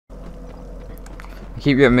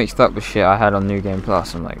keep getting mixed up with shit I had on New Game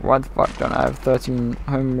Plus. I'm like, why the fuck don't I have 13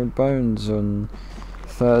 homeward bones and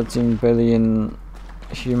 13 billion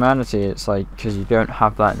humanity? It's like, because you don't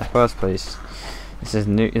have that in the first place. This is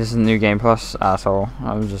New Game Plus, asshole.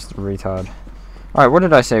 I'm just a retard. Alright, what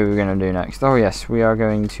did I say we were going to do next? Oh yes, we are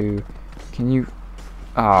going to... Can you...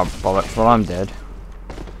 Ah, bollocks. Well, I'm dead.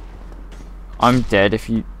 I'm dead if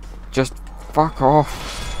you... Just fuck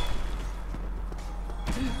off.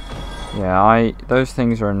 Yeah, those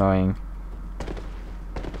things are annoying.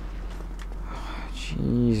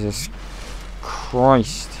 Jesus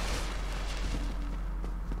Christ.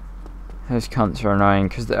 Those cunts are annoying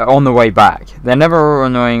because they're on the way back. They're never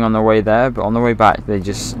annoying on the way there, but on the way back they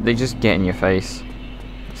just get in your face.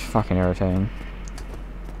 It's fucking irritating.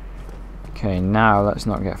 Okay, now let's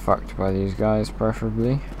not get fucked by these guys,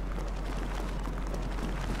 preferably.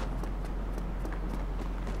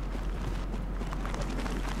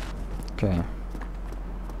 Okay.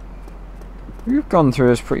 We've gone through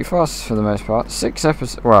this pretty fast for the most part. 6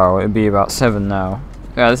 episodes. Well, it'd be about 7 now.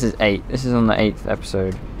 Yeah, this is 8. This is on the 8th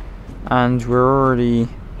episode. And we're already,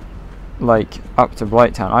 like, up to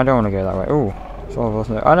Blighttown. I don't want to go that way.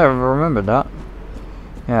 Oh, I never remembered that.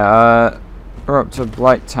 Yeah, we're up to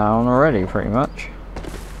Blighttown already, pretty much.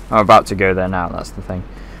 I'm about to go there now, that's the thing.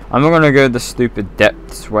 I'm not going to go the stupid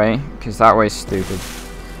depths way, because that way's stupid.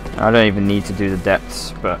 I don't even need to do the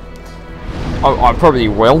depths, but... I probably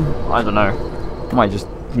will. I don't know. Might just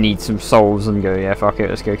need some souls and go, yeah, fuck it,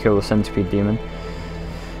 let's go kill the centipede demon.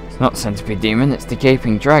 It's not centipede demon, it's the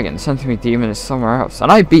gaping dragon. Centipede demon is somewhere else.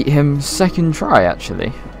 And I beat him 2nd try,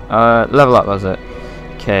 actually. Level up, was it?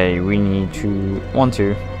 Okay, we need to... 1,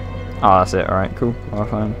 2. Oh, that's it, alright, cool. Well,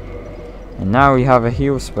 fine. And now we have a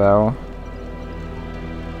heal spell.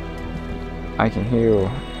 I can heal.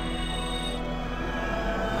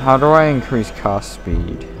 How do I increase cast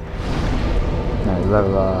speed? No,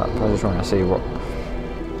 level up. I just want to see what...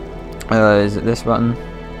 is it this button?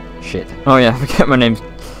 Shit. Oh yeah, I forget my name.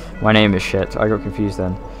 My name is shit. I got confused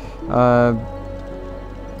then.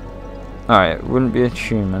 Alright, wouldn't be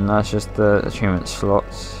attunement. That's just the attunement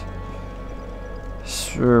slots.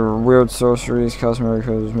 Wield sorceries, cast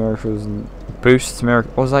miracles, boosts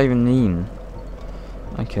miracles. What does that even mean?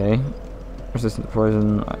 Okay. Resistant to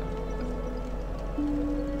poison.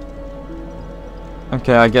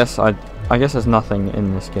 Okay, I guess there's nothing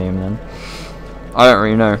in this game then. I don't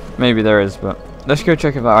really know. Maybe there is, but let's go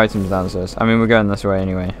check if that item's downstairs. I mean, we're going this way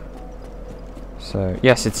anyway. So,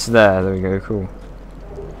 yes, it's there. There we go. Cool.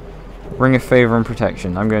 Ring of Favor and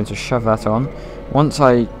Protection. I'm going to shove that on. Once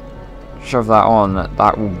I shove that on,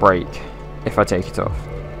 that will break if I take it off.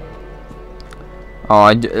 Oh,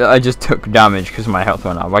 I just took damage because my health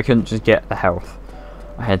went up. I couldn't just get the health.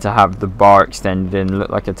 I had to have the bar extended and look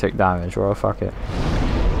like I took damage. Well, fuck it.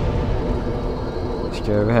 Let's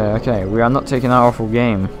go over here. Okay, we are not taking that awful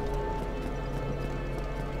game.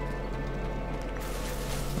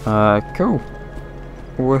 Cool.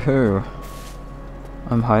 Woohoo.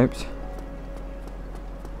 I'm hyped.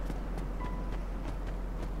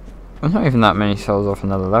 I'm not even that many souls off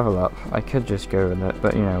another level up. I could just go with it,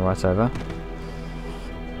 but you know, whatever.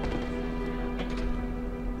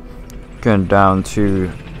 Going down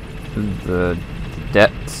to the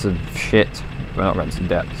depths of shit. We're not going to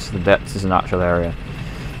depths. The depths is an actual area.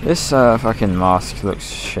 This fucking mask looks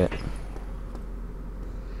shit.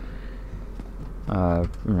 I'm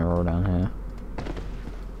gonna roll down here.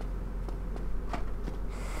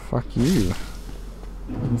 Fuck you.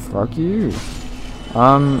 Fuck you.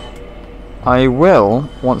 I will,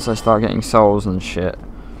 once I start getting souls and shit,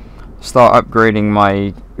 start upgrading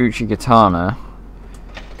my Uchigatana.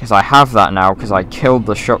 Because I have that now, because I killed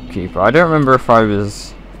the shopkeeper. I don't remember if I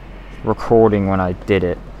was recording when I did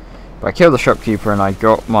it. But I killed the shopkeeper and I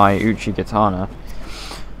got my Uchigatana.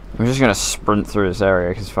 I'm just going to sprint through this area,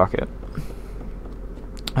 because fuck it.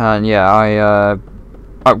 And yeah, I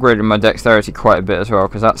upgraded my dexterity quite a bit as well,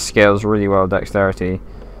 because that scales really well, dexterity.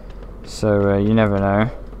 So, you never know.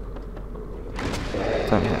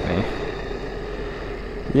 Don't hit me.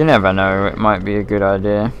 You never know, it might be a good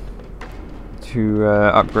idea to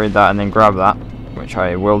upgrade that and then grab that, which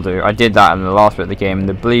I will do. I did that in the last bit of the game.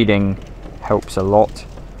 The bleeding helps a lot,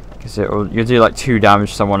 because you'll do like 2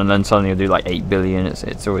 damage to someone and then suddenly you'll do like 8 billion.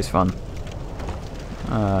 It's always fun.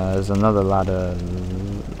 There's another ladder.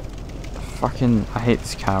 Fucking, I hate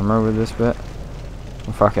this camera with this bit.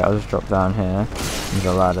 Well, fuck it, I'll just drop down here. There's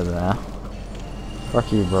a ladder there.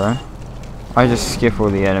 Fuck you, bro. I just skip all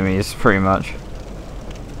the enemies, pretty much.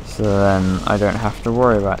 So then I don't have to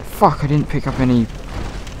worry about it. Fuck, I didn't pick up any...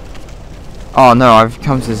 Oh no, I've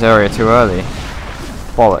come to this area too early.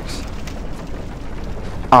 Bollocks.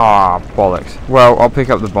 Ah, bollocks. Well, I'll pick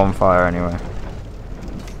up the bonfire anyway.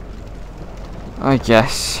 I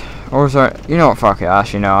guess. Also, you know what, fuck it,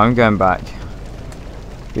 actually no, I'm going back.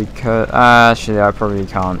 Because, actually I probably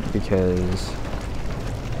can't because,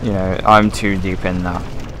 you know, I'm too deep in now.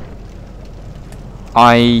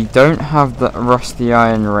 I don't have the rusty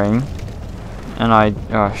iron ring, and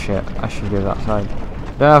oh shit, I should go that side. I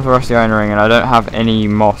don't have the rusty iron ring, and I don't have any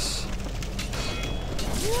moss.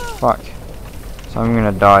 Fuck. So I'm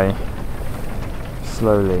gonna die.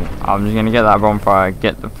 Slowly. I'm just gonna get that bonfire,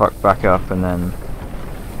 get the fuck back up, and then...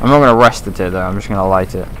 I'm not gonna rest at it though, I'm just gonna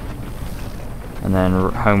light it. And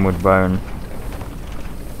then homeward bone.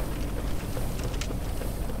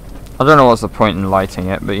 I don't know what's the point in lighting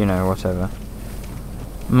it, but you know, whatever.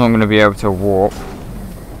 I'm not gonna be able to warp.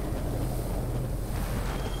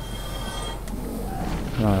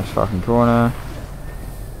 Nice fucking corner.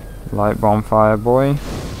 Light bonfire, boy.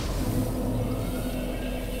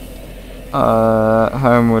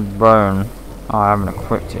 Homeward bone. Oh, I haven't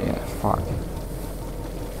equipped it yet. Fuck.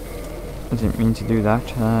 I didn't mean to do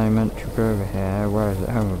that. I meant to go over here. Where is it?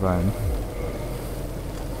 Homeward bone.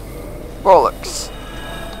 Bollocks.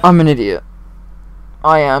 I'm an idiot.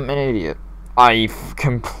 I am an idiot. I've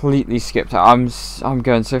completely skipped out. I'm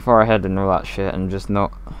going so far ahead and all that shit and just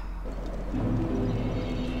not.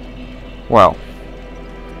 Well.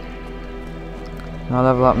 Can I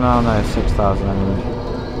level up now? No, 6,000 I need.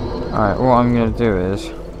 Alright, what I'm gonna do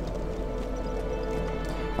is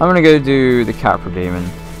I'm gonna go do the Capra demon,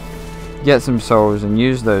 get some souls, and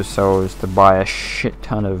use those souls to buy a shit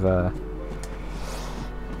ton of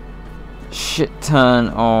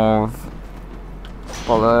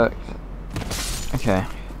bollocks. Okay.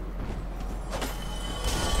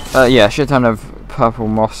 Yeah, shit ton of purple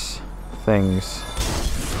moss things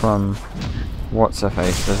from what's her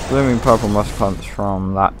face. There's blooming purple moss plants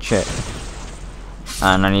from that chick.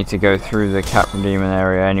 And I need to go through the Capra demon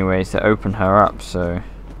area anyways to open her up, so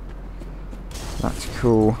that's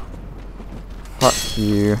cool. Fuck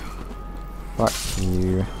you. Fuck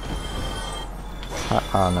you.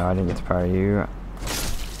 Oh no, I didn't get to parry you.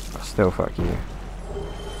 Still fuck you.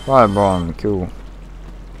 Fire bomb, cool.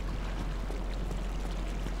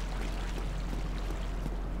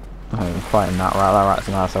 I'm fighting that rat. That rat's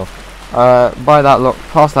an asshole. By that lock,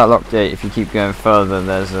 past that lock gate, if you keep going further,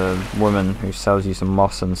 there's a woman who sells you some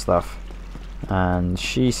moss and stuff, and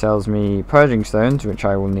she sells me purging stones, which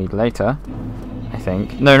I will need later, I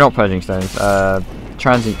think. No, not purging stones.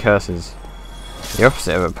 Transient curses. The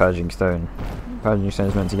opposite of a purging stone. Purging stone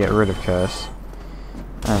is meant to get rid of curse.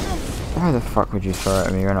 Why the fuck would you throw it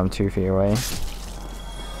at me when I'm 2 feet away?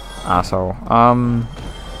 Asshole.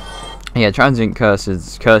 Yeah, transient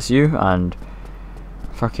curses curse you, and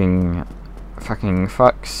fucking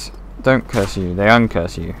fucks don't curse you, they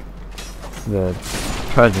uncurse you. The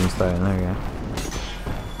purging stone, there we go.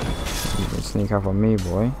 You can sneak up on me,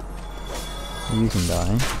 boy. You can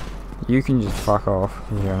die. You can just fuck off,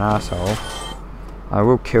 because you're an asshole. I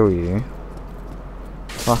will kill you.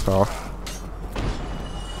 Fuck off.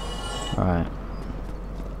 Alright.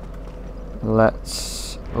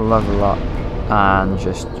 Let's level up and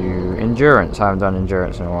just do endurance. I haven't done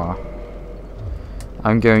endurance in a while.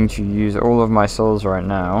 I'm going to use all of my souls right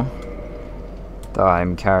now that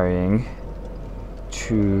I'm carrying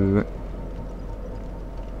to...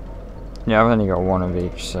 Yeah, I've only got one of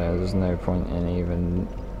each, so there's no point in even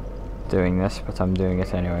doing this, but I'm doing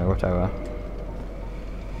it anyway, whatever.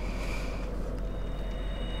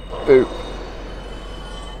 Boop.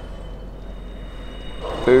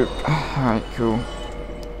 Boop. Alright, cool.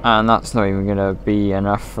 And that's not even gonna be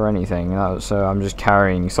enough for anything, so I'm just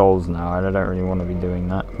carrying souls now, and I don't really want to be doing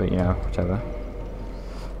that, but you know, whatever.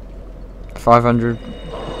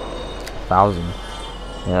 500,000. Yeah,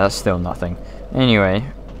 that's still nothing. Anyway,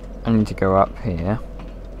 I need to go up here.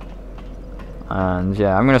 And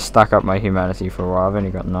yeah, I'm gonna stack up my humanity for a while. I've only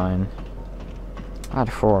got 9. I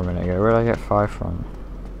had 4 a minute ago. Where did I get 5 from?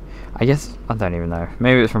 I guess, I don't even know.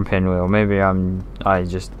 Maybe it's from Pinwheel. Maybe I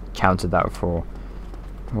just counted that before.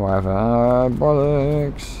 Whatever.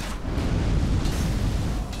 Bollocks.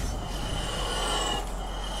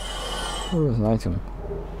 Oh, there's an item.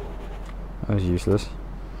 That was useless.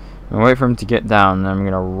 I'm gonna wait for him to get down, and then I'm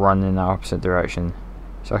gonna run in the opposite direction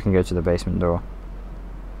so I can go to the basement door.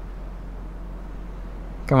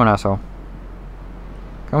 Come on, asshole.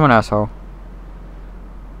 Come on, asshole.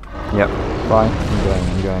 Yep. Bye.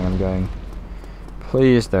 I'm going.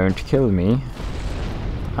 Please don't kill me.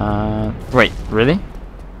 Wait, really?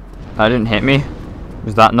 That didn't hit me?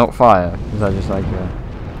 Was that not fire? Was that just like a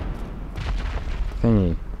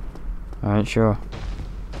thingy? Alright, sure.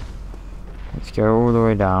 Let's go all the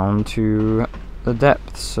way down to The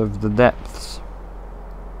depths of the depths.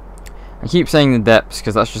 I keep saying the depths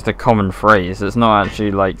because that's just a common phrase. It's not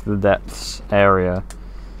actually like the depths area.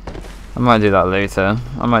 I might do that later.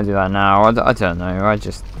 I might do that now. I don't know. I'm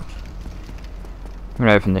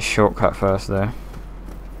gonna open this shortcut first though.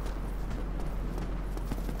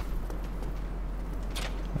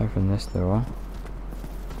 Open this door.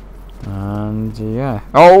 And yeah.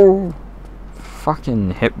 Oh!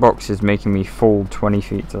 Fucking hitbox is making me fall 20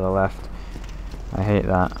 feet to the left. I hate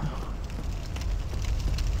that.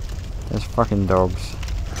 There's fucking dogs.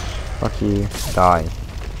 Fuck you. Die.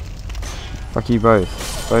 Fuck you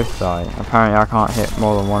both. Both die. Apparently I can't hit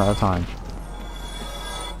more than one at a time.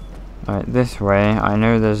 Alright, this way. I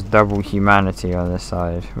know there's double humanity on this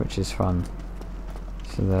side, which is fun.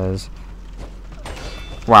 So there's...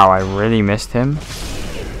 Wow, I really missed him.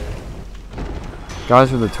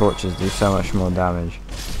 Guys with the torches do so much more damage.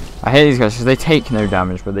 I hate these guys because they take no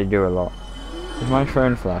damage, but they do a lot. Is my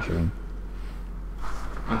phone flashing?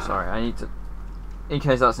 I'm sorry, I need to... In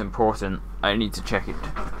case that's important, I need to check it.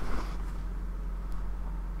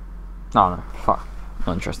 Oh no, fuck.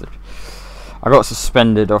 Not interested. I got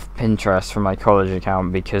suspended off Pinterest from my college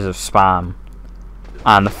account because of spam.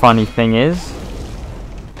 And the funny thing is...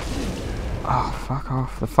 Oh, fuck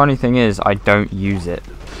off. The funny thing is, I don't use it.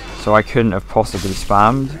 So I couldn't have possibly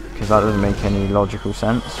spammed, because that doesn't make any logical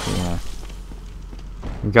sense. But, yeah.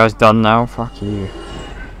 You guys done now? Fuck you.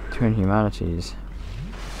 Two Inhumanities.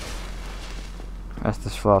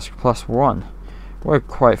 Estus Flask +1. We're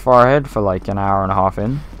quite far ahead for like an hour and a half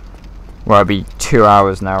in. Well, it'll be 2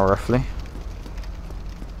 hours now, roughly.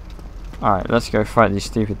 Alright, let's go fight these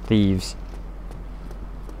stupid thieves.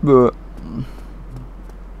 But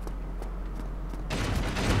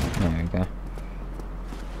there we go.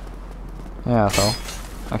 Yeah, that's all.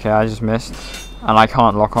 Okay, I just missed. And I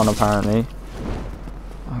can't lock on, apparently.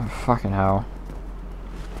 Oh, fucking hell.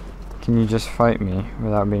 Can you just fight me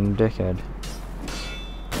without being a dickhead?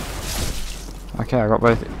 Okay, I got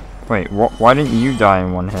both. Wait, what? Why didn't you die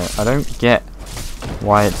in one hit? I don't get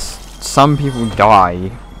why it's... Some people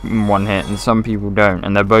die in one hit and some people don't,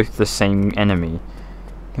 and they're both the same enemy.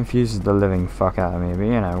 Confuses the living fuck out of me, but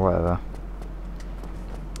you know, whatever.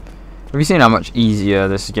 Have you seen how much easier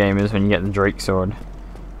this game is when you get the Drake sword?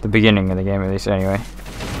 The beginning of the game, at least, anyway.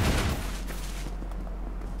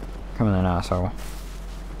 Come on then, asshole.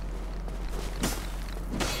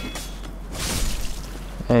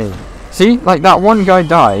 Hey. See? Like, that one guy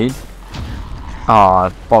died.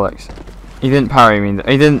 Ah, bollocks. He didn't parry me.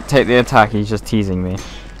 He didn't take the attack, he's just teasing me.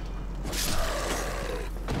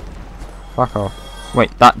 Fuck off.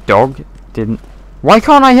 Wait, that dog didn't... Why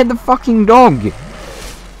can't I hit the fucking dog?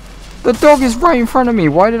 The dog is right in front of me.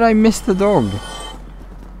 Why did I miss the dog? Do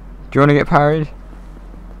you want to get parried? Do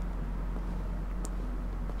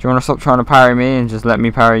you want to stop trying to parry me and just let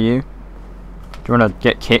me parry you? Do you want to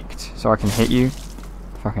get kicked so I can hit you?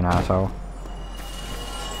 Fucking asshole.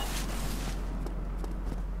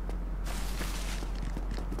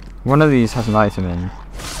 One of these has an item in.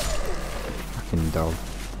 Fucking dog.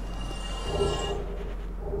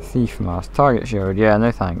 Thief mask. Target shield. Yeah,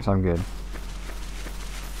 no thanks. I'm good.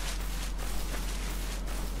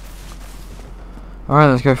 Alright,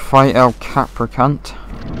 let's go fight El Capra cunt.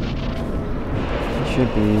 It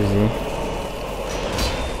should be easy.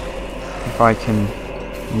 If I can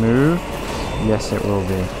move. Yes, it will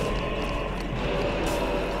be.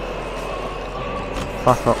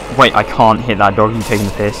 Fuck off. Wait, I can't hit that dog. You taking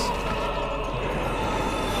the piss?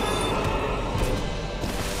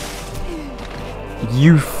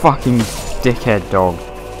 You fucking dickhead dog.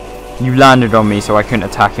 You landed on me so I couldn't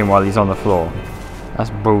attack him while he's on the floor.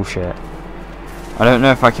 That's bullshit. I don't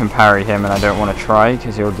know if I can parry him, and I don't want to try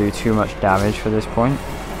because he'll do too much damage for this point.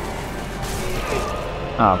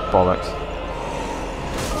 Ah, bollocks.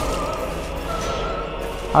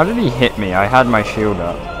 How did he hit me? I had my shield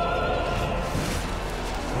up.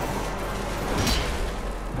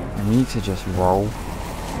 I need to just roll.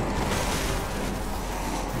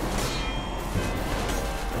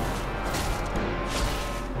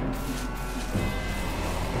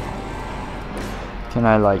 Can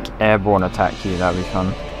I like airborne attack you? That'd be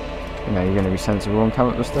fun. You know, you're gonna be sensible and come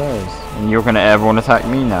up the stairs. And you're gonna airborne attack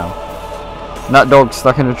me now. And that dog's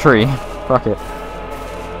stuck in a tree. Fuck it.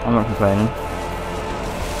 I'm not complaining.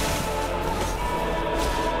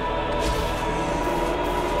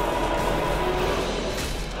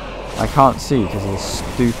 I can't see because of this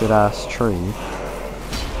stupid ass tree.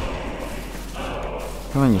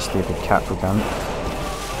 Come on, you stupid Capra cunt.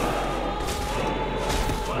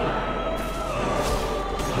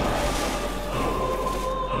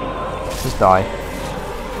 Just die.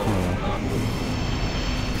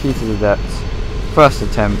 Key to the depths. first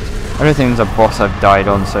attempt. I don't think there's a boss I've died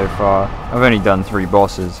on so far. I've only done 4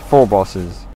 bosses.